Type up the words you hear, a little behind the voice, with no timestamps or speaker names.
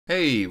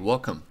Hey,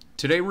 welcome.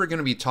 Today we're going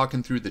to be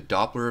talking through the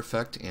Doppler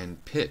effect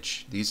and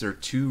pitch. These are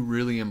two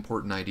really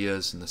important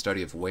ideas in the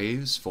study of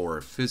waves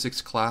for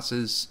physics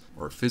classes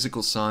or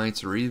physical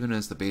science or even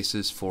as the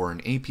basis for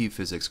an AP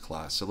physics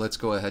class. So let's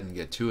go ahead and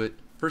get to it.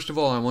 First of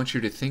all, I want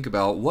you to think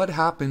about what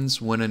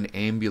happens when an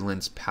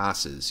ambulance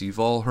passes.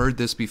 You've all heard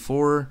this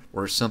before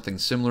or something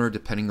similar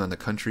depending on the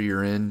country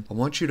you're in. I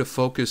want you to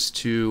focus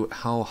to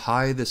how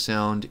high the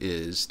sound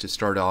is to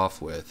start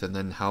off with and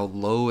then how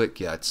low it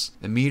gets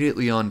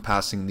immediately on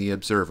passing the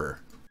observer.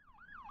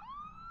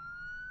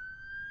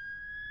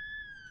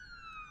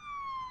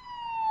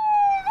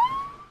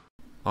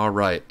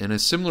 Alright, in a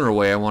similar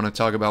way I want to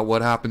talk about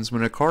what happens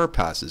when a car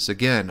passes.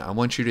 Again, I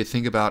want you to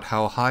think about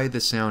how high the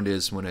sound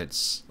is when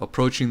it's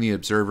approaching the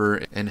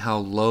observer and how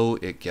low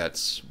it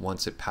gets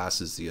once it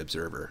passes the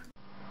observer.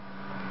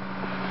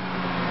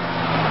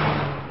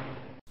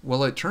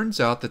 Well, it turns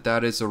out that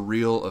that is a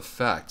real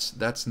effect.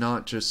 That's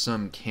not just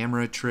some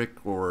camera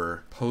trick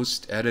or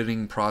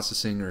post-editing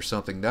processing or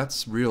something.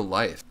 That's real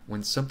life.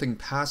 When something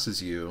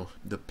passes you,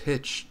 the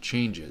pitch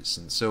changes.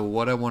 And so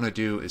what I want to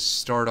do is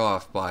start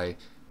off by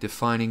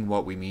defining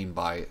what we mean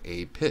by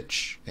a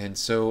pitch. And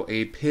so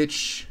a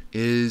pitch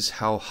is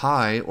how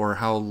high or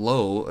how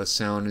low a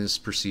sound is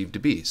perceived to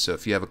be. So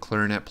if you have a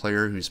clarinet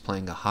player who's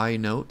playing a high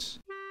note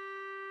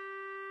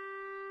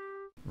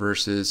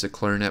versus a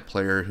clarinet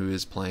player who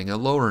is playing a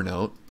lower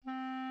note,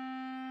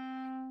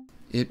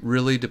 it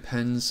really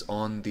depends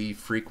on the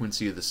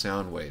frequency of the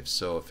sound waves.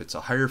 So if it's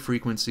a higher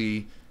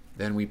frequency,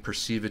 then we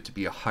perceive it to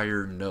be a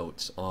higher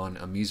note on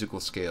a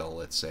musical scale,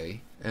 let's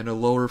say, and a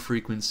lower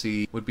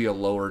frequency would be a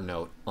lower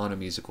note on a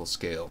musical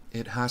scale.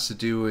 It has to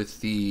do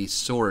with the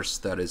source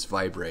that is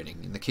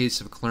vibrating. In the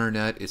case of a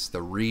clarinet, it's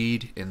the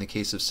reed. In the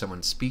case of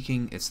someone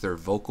speaking, it's their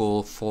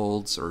vocal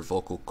folds or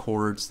vocal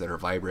cords that are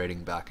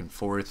vibrating back and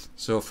forth.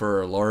 So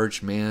for a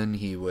large man,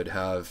 he would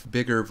have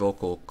bigger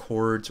vocal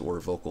cords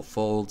or vocal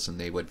folds, and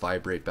they would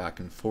vibrate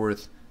back and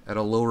forth at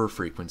a lower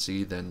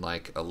frequency than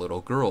like a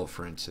little girl,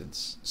 for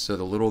instance. So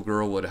the little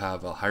girl would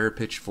have a higher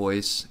pitched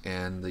voice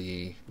and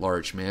the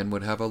large man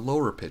would have a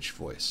lower pitched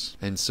voice.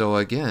 And so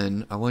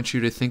again, I want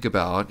you to think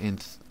about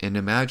and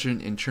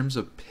imagine in terms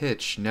of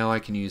pitch. Now I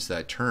can use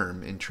that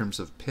term in terms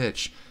of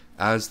pitch.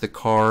 As the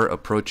car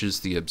approaches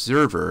the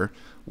observer,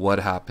 what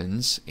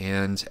happens?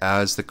 And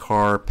as the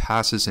car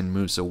passes and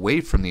moves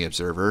away from the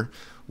observer,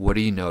 what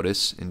do you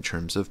notice in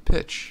terms of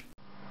pitch?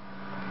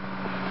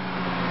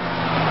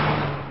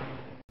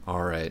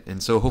 Alright,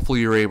 and so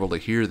hopefully you're able to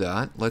hear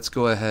that. Let's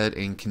go ahead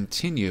and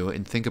continue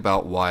and think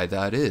about why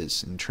that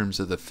is in terms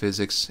of the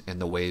physics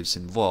and the waves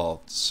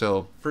involved.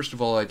 So first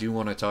of all, I do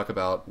want to talk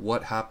about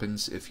what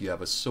happens if you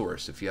have a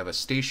source. If you have a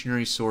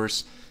stationary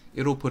source,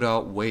 it'll put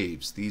out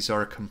waves. These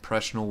are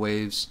compressional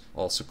waves,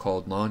 also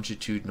called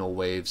longitudinal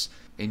waves,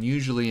 and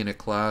usually in a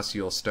class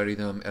you'll study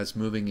them as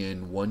moving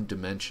in one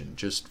dimension,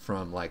 just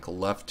from like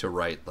left to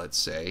right, let's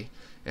say.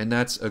 And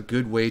that's a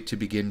good way to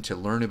begin to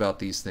learn about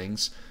these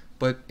things.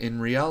 But in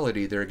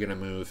reality, they're going to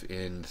move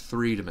in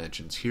 3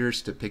 dimensions. Here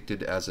it's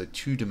depicted as a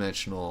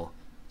 2-dimensional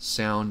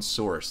sound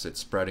source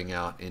that's spreading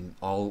out in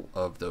all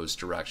of those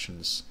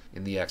directions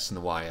in the X and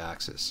the Y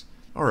axis.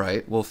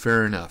 Alright, well,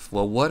 fair enough.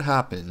 Well, what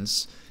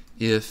happens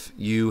if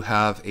you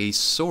have a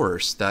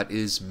source that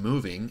is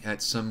moving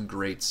at some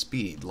great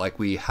speed, like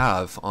we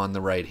have on the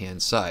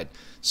right-hand side?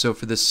 So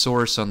for this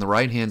source on the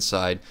right-hand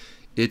side,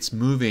 it's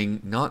moving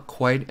not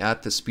quite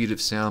at the speed of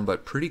sound,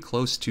 but pretty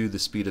close to the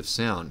speed of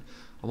sound.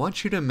 I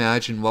want you to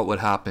imagine what would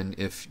happen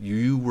if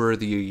you were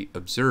the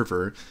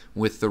observer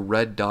with the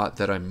red dot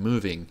that I'm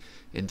moving,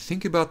 and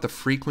think about the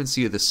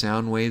frequency of the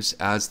sound waves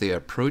as they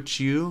approach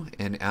you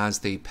and as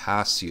they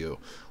pass you.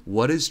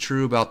 What is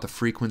true about the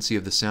frequency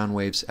of the sound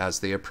waves as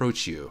they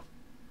approach you?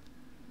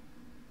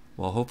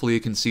 Well, hopefully you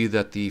can see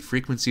that the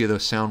frequency of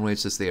those sound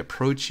waves as they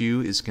approach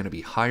you is going to be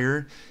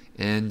higher,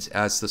 and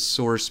as the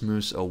source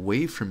moves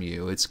away from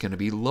you, it's going to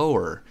be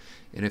lower.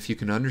 And if you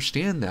can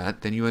understand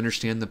that, then you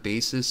understand the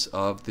basis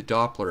of the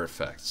Doppler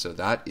effect. So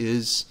that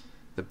is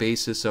the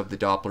basis of the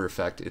Doppler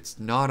effect. It's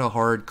not a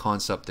hard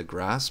concept to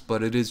grasp,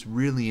 but it is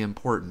really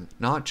important,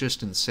 not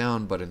just in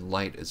sound, but in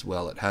light as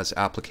well. It has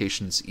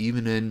applications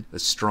even in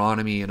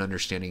astronomy and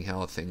understanding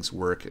how things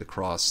work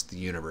across the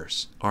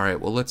universe. Alright,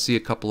 well, let's see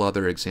a couple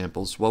other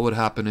examples. What would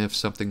happen if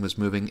something was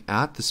moving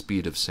at the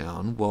speed of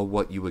sound? Well,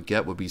 what you would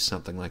get would be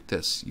something like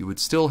this. You would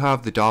still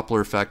have the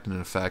Doppler effect in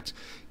effect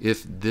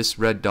if this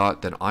red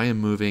dot that I am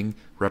moving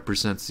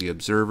represents the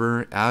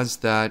observer. As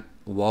that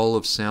wall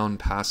of sound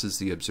passes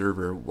the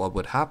observer, what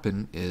would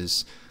happen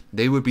is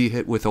they would be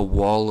hit with a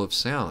wall of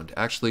sound.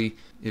 Actually,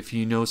 if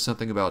you know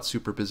something about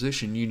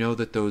superposition, you know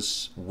that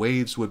those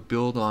waves would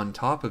build on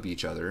top of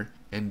each other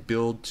and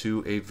build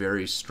to a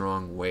very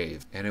strong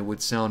wave. And it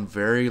would sound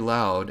very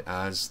loud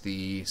as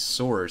the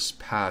source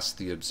passed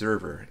the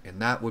observer,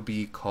 and that would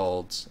be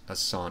called a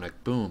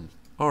sonic boom.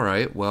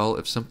 Alright, well,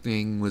 if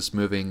something was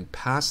moving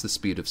past the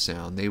speed of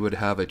sound, they would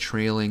have a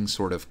trailing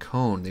sort of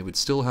cone. They would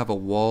still have a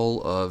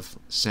wall of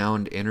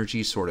sound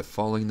energy sort of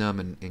following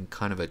them in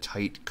kind of a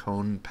tight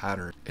cone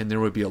pattern. And there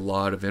would be a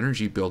lot of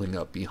energy building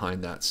up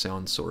behind that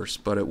sound source,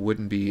 but it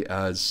wouldn't be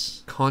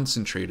as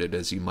concentrated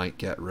as you might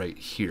get right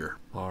here.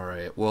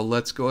 Alright, well,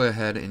 let's go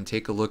ahead and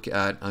take a look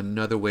at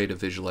another way to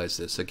visualize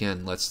this.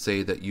 Again, let's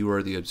say that you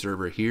are the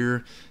observer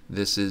here.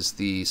 This is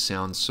the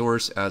sound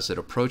source. As it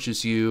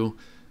approaches you,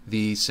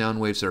 the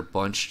sound waves are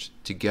bunched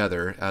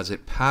together. As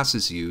it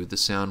passes you, the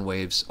sound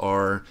waves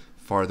are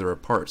farther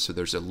apart. So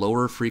there's a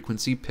lower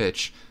frequency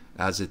pitch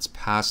as it's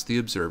past the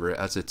observer.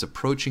 As it's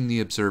approaching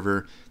the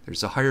observer,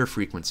 there's a higher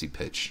frequency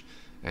pitch.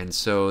 And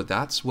so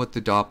that's what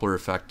the Doppler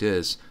effect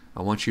is.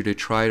 I want you to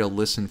try to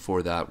listen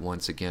for that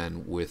once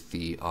again with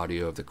the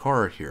audio of the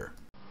car here.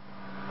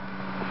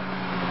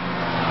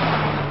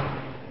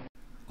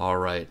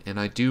 Alright, and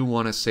I do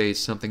want to say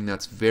something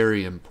that's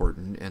very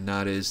important, and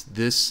that is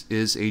this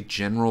is a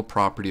general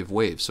property of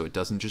waves. So it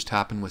doesn't just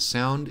happen with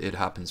sound, it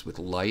happens with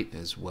light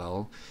as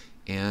well.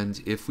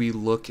 And if we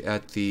look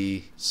at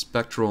the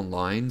spectral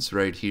lines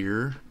right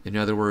here, in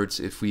other words,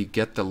 if we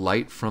get the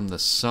light from the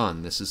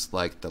sun, this is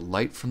like the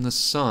light from the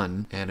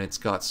sun, and it's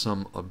got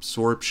some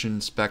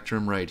absorption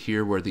spectrum right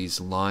here where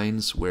these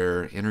lines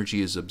where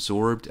energy is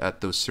absorbed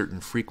at those certain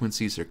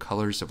frequencies or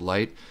colors of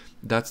light,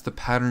 that's the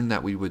pattern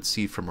that we would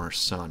see from our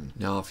sun.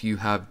 Now, if you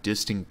have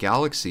distant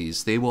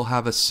galaxies, they will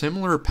have a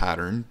similar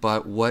pattern,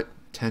 but what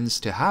tends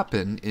to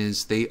happen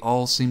is they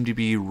all seem to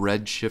be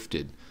red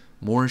shifted,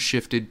 more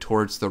shifted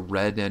towards the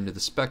red end of the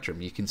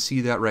spectrum. You can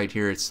see that right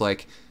here. It's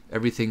like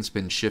everything's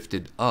been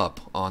shifted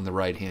up on the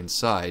right hand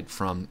side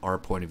from our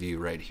point of view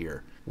right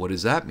here. What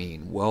does that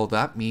mean? Well,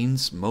 that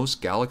means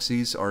most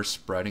galaxies are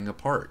spreading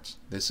apart.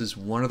 This is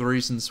one of the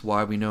reasons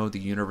why we know the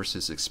universe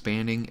is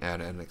expanding at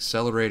an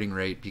accelerating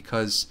rate,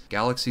 because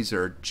galaxies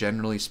are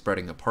generally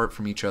spreading apart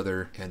from each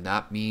other, and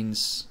that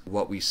means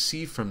what we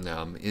see from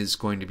them is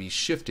going to be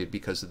shifted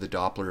because of the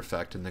Doppler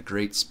effect and the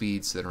great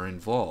speeds that are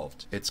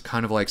involved. It's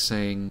kind of like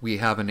saying we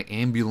have an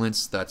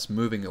ambulance that's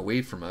moving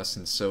away from us,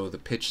 and so the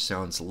pitch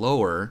sounds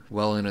lower.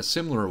 Well, in a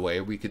similar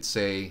way, we could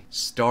say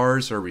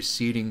stars are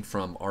receding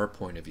from our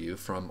point of view,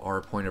 from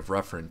our point of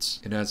reference,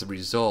 and as a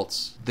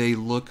result, they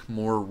look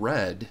more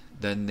red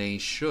than they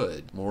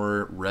should,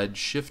 more red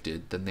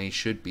shifted than they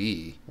should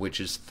be, which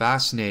is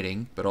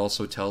fascinating, but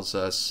also tells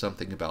us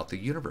something about the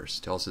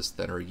universe. Tells us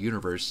that our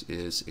universe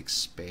is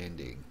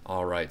expanding.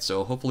 Alright,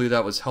 so hopefully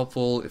that was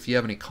helpful. If you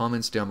have any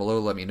comments down below,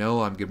 let me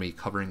know. I'm going to be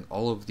covering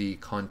all of the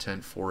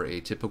content for a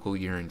typical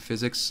year in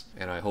physics,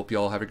 and I hope you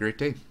all have a great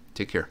day.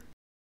 Take care.